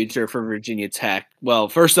short-term future for Virginia Tech, well,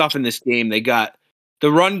 first off in this game, they got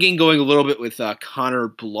the run game going a little bit with Connor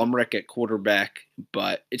Blumrick at quarterback,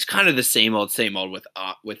 but it's kind of the same old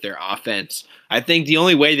with their offense. I think the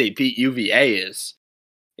only way they beat UVA is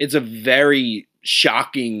it's a very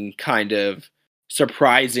shocking kind of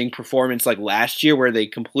surprising performance like last year where they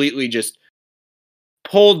completely just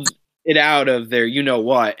pulled it out of their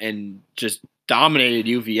you-know-what and just dominated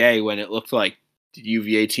UVA when it looked like the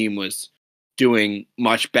UVA team was doing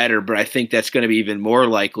much better. But I think that's going to be even more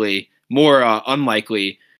unlikely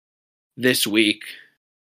this week.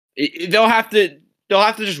 They'll have to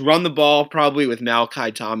just run the ball probably with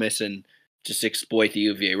Malachi Thomas and just exploit the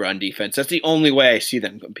UVA run defense. That's the only way I see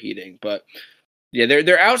them competing. But yeah,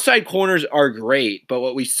 their outside corners are great, but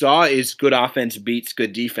what we saw is good offense beats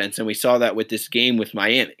good defense, and we saw that with this game with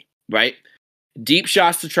Miami, right? Deep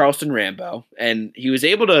shots to Charleston Rambo, and he was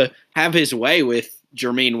able to have his way with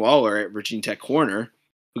Jermaine Waller at Virginia Tech corner,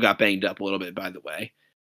 who got banged up a little bit, by the way.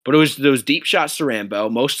 But it was those deep shots to Rambo,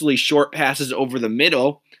 mostly short passes over the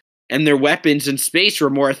middle, and their weapons in space were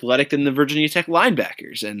more athletic than the Virginia Tech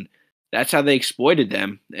linebackers, and that's how they exploited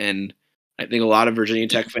them. And I think a lot of Virginia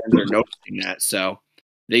Tech fans are noticing that, so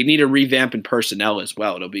they need a revamp in personnel as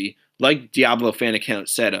well. It'll be, like Diablo fan account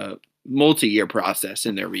said, a multi-year process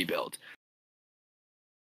in their rebuild.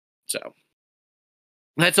 So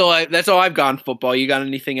that's all I've got in football. You got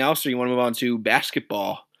anything else, or you want to move on to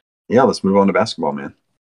basketball? Yeah, let's move on to basketball, man.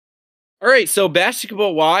 All right, so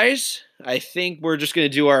basketball-wise, I think we're just going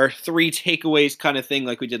to do our 3 takeaways kind of thing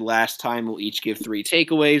like we did last time. We'll each give 3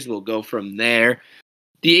 takeaways. We'll go from there.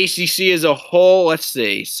 The ACC as a whole, let's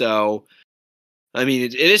see. So, I mean,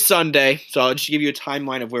 it is Sunday, so I'll just give you a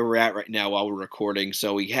timeline of where we're at right now while we're recording.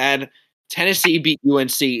 So we had Tennessee beat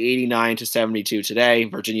UNC 89-72 today.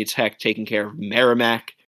 Virginia Tech taking care of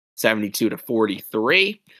Merrimack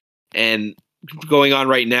 72-43. And going on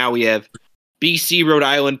right now, we have BC Rhode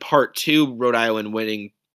Island Part 2. Rhode Island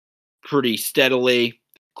winning pretty steadily.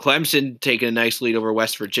 Clemson taking a nice lead over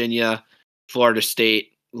West Virginia. Florida State,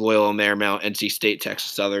 Loyola Marymount, NC State,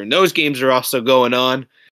 Texas Southern. Those games are also going on.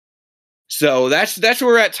 So that's where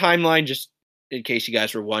we're at timeline, just in case you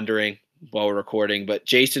guys were wondering while we're recording. But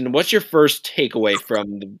Jason, what's your first takeaway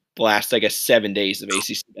from the last, 7 days of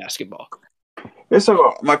ACC basketball? Yeah,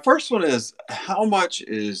 so my first one is, how much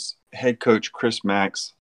is head coach Chris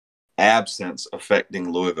Mack's absence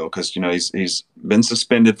affecting Louisville? Because he's been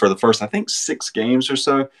suspended for the first, I think, 6 games or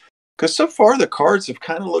so. Because so far the Cards have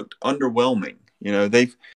kind of looked underwhelming.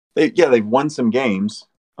 They've won some games,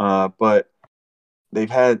 but they've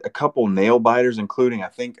had a couple nail biters, including I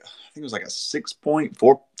think it was like a 4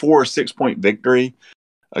 or 6 point victory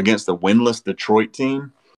against the winless Detroit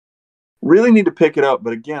team. Really need to pick it up,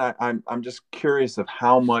 but again, I'm just curious of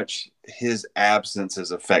how much his absence is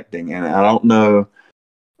affecting, and I don't know.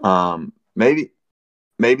 Maybe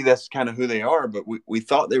that's kind of who they are, but we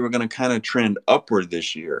thought they were going to kind of trend upward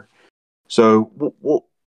this year. So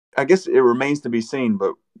I guess it remains to be seen,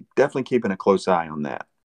 but definitely keeping a close eye on that.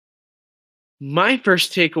 My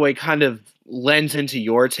first takeaway kind of lends into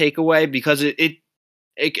your takeaway because it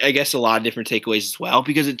I guess a lot of different takeaways as well,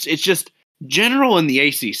 because it's just general in the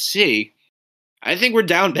ACC. I think we're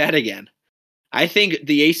down bad again. I think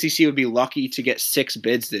the ACC would be lucky to get 6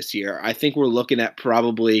 bids this year. I think we're looking at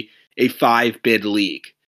probably a 5-bid league.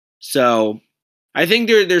 So I think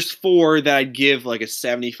there's 4 that I'd give like a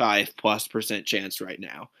 75+% chance right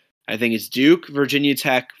now. I think it's Duke, Virginia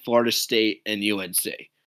Tech, Florida State, and UNC.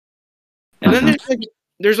 And then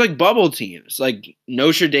there's like bubble teams. Like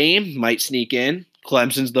Notre Dame might sneak in.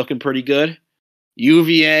 Clemson's looking pretty good.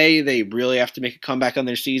 UVA, they really have to make a comeback on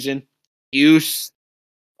their season. Use,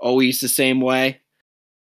 always the same way.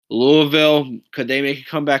 Louisville, could they make a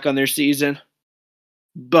comeback on their season?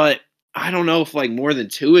 But I don't know if like more than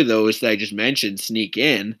 2 of those that I just mentioned sneak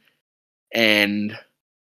in. And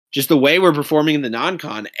just the way we're performing in the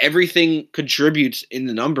non-con, everything contributes in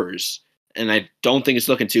the numbers. And I don't think it's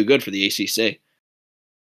looking too good for the ACC.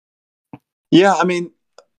 Yeah, I mean,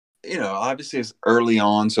 obviously it's early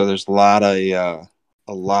on, so there's a lot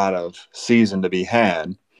of season to be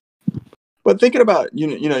had. But thinking about,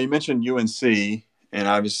 you mentioned UNC, and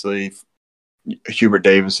obviously Hubert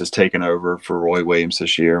Davis has taken over for Roy Williams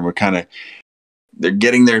this year, and they're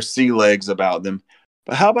getting their sea legs about them.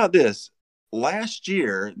 But how about this? Last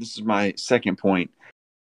year, this is my second point.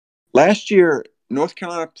 Last year, North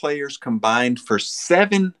Carolina players combined for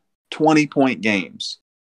 7 20-point games.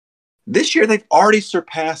 This year, they've already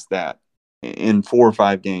surpassed that in 4 or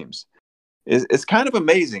 5 games. It's kind of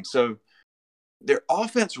amazing. So their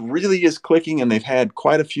offense really is clicking, and they've had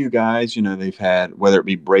quite a few guys. They've had, whether it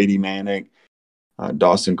be Brady Manick,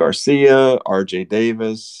 Dawson Garcia, R.J.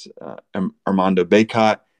 Davis, Armando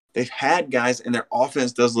Bacot. They've had guys, and their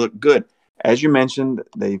offense does look good. As you mentioned,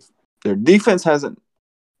 their defense hasn't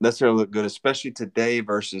necessarily looked good, especially today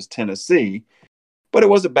versus Tennessee. But it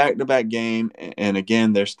was a back-to-back game, and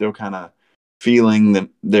again, they're still kind of feeling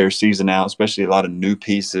their season out, especially a lot of new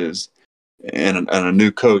pieces and a new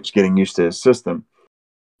coach getting used to his system.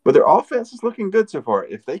 But their offense is looking good so far.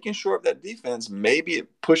 If they can shore up that defense, maybe it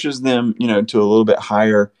pushes them, to a little bit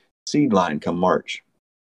higher seed line come March.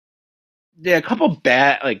 Yeah, a couple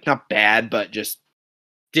bad, not bad, but just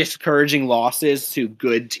discouraging losses to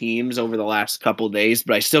good teams over the last couple of days,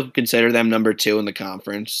 but I still consider them number 2 in the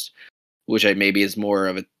conference, which maybe is more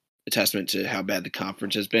of a testament to how bad the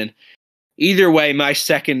conference has been. Either way, my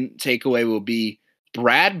second takeaway will be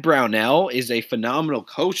Brad Brownell is a phenomenal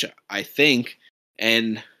coach, I think,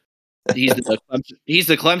 and he's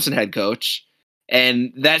the Clemson head coach.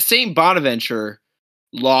 And that St. Bonaventure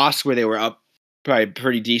loss where they were up probably a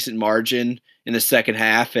pretty decent margin in the second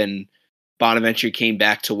half, and Bonaventure came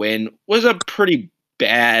back to win, was a pretty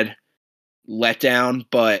bad letdown,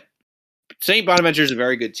 but St. Bonaventure is a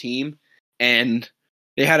very good team, and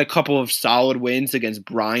they had a couple of solid wins against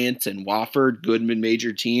Bryant and Wofford, good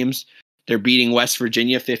mid-major teams. They're beating West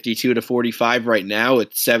Virginia 52-45 right now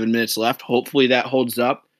with 7 minutes left. Hopefully that holds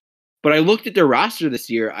up. But I looked at their roster this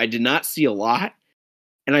year. I did not see a lot,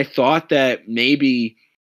 and I thought that maybe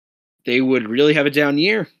they would really have a down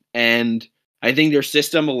year. And I think their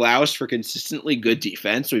system allows for consistently good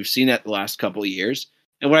defense. We've seen that the last couple of years.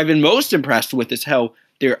 And what I've been most impressed with is how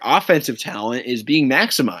their offensive talent is being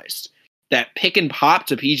maximized. That pick and pop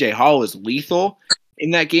to PJ Hall was lethal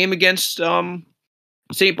in that game against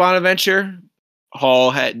St. Bonaventure.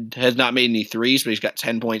 Hall has not made any threes, but he's got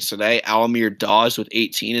 10 points today. Alamir Dawes with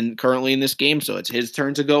 18 currently in this game, so it's his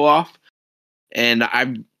turn to go off. And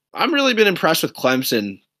I'm really been impressed with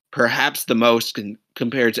Clemson, perhaps the most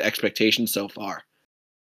compared to expectations so far.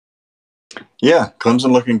 Yeah,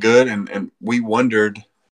 Clemson looking good, and we wondered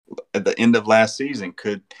at the end of last season,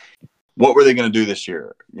 what were they going to do this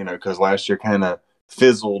year? Because last year kind of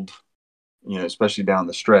fizzled, especially down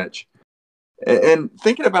the stretch. And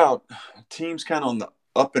thinking about teams kind of on the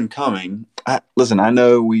up and coming, listen, I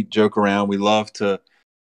know we joke around. We love to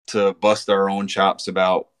bust our own chops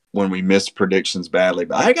about when we miss predictions badly.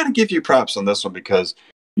 But I got to give you props on this one because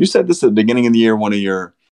you said this at the beginning of the year. One of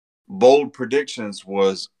your bold predictions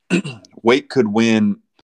was Wake could win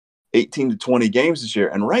 18 to 20 games this year.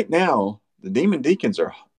 And right now, the Demon Deacons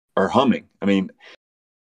are humming. I mean,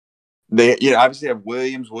 they obviously have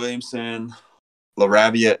Williamson,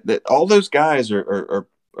 LaRavia. That all those guys are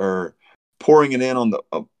pouring it in on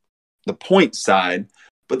the point side,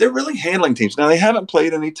 but they're really handling teams. Now, they haven't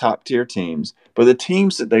played any top-tier teams, but the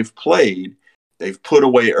teams that they've played, they've put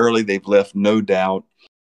away early. They've left no doubt.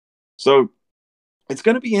 So it's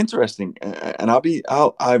going to be interesting, and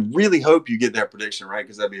I really hope you get that prediction right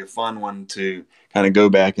because that'd be a fun one to kind of go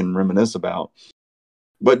back and reminisce about.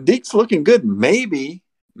 But Deke's looking good. Maybe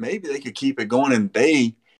they could keep it going, and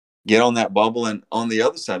they get on that bubble and on the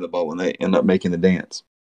other side of the bubble, and they end up making the dance.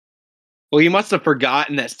 Well, you must have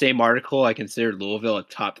forgotten that same article. I considered Louisville a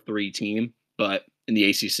top 3 team, but in the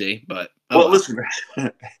ACC. But listen,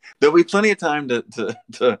 there'll be plenty of time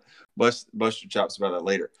to bust your chops about that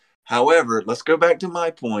later. However, let's go back to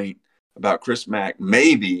my point about Chris Mack.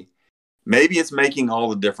 Maybe it's making all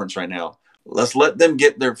the difference right now. Let's let them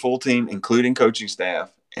get their full team, including coaching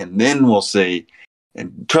staff, and then we'll see.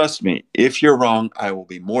 And trust me, if you're wrong, I will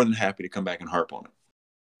be more than happy to come back and harp on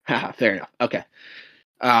it. Fair enough. Okay.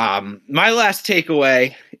 My last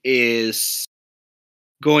takeaway is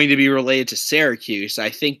going to be related to Syracuse. I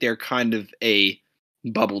think they're kind of a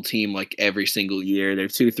bubble team like every single year. Their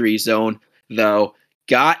 2-3 zone, though,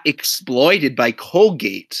 got exploited by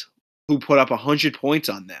Colgate, who put up 100 points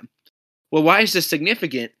on them. Well, why is this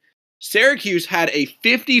significant? Syracuse had a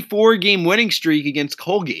 54-game winning streak against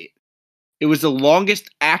Colgate. It was the longest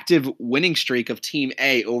active winning streak of Team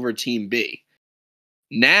A over Team B.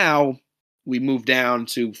 Now we move down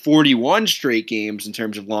to 41 straight games in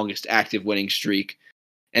terms of longest active winning streak,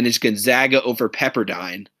 and it's Gonzaga over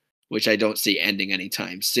Pepperdine, which I don't see ending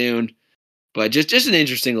anytime soon. But just an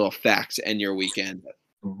interesting little fact to end your weekend.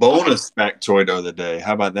 Bonus factoid of the day.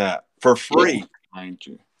 How about that? For free, mind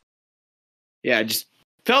you. Yeah, I just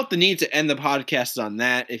felt the need to end the podcast on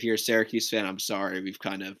that. If you're a Syracuse fan, I'm sorry. We've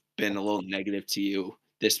kind of been a little negative to you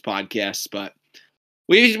this podcast, but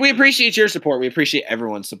we appreciate your support. We appreciate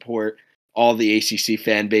everyone's support, all the ACC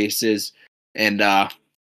fan bases, and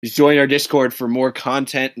just join our Discord for more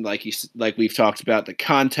content. And like we've talked about, the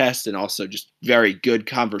contest, and also just very good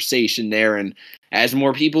conversation there. And as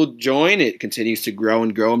more people join, it continues to grow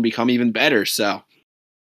and become even better. So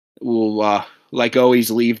we'll, like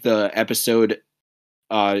always, leave the episode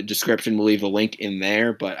description. We'll leave a link in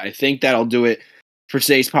there. But I think that'll do it for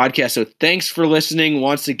today's podcast. So thanks for listening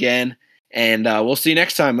once again. And we'll see you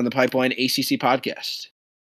next time on the Pipeline ACC podcast.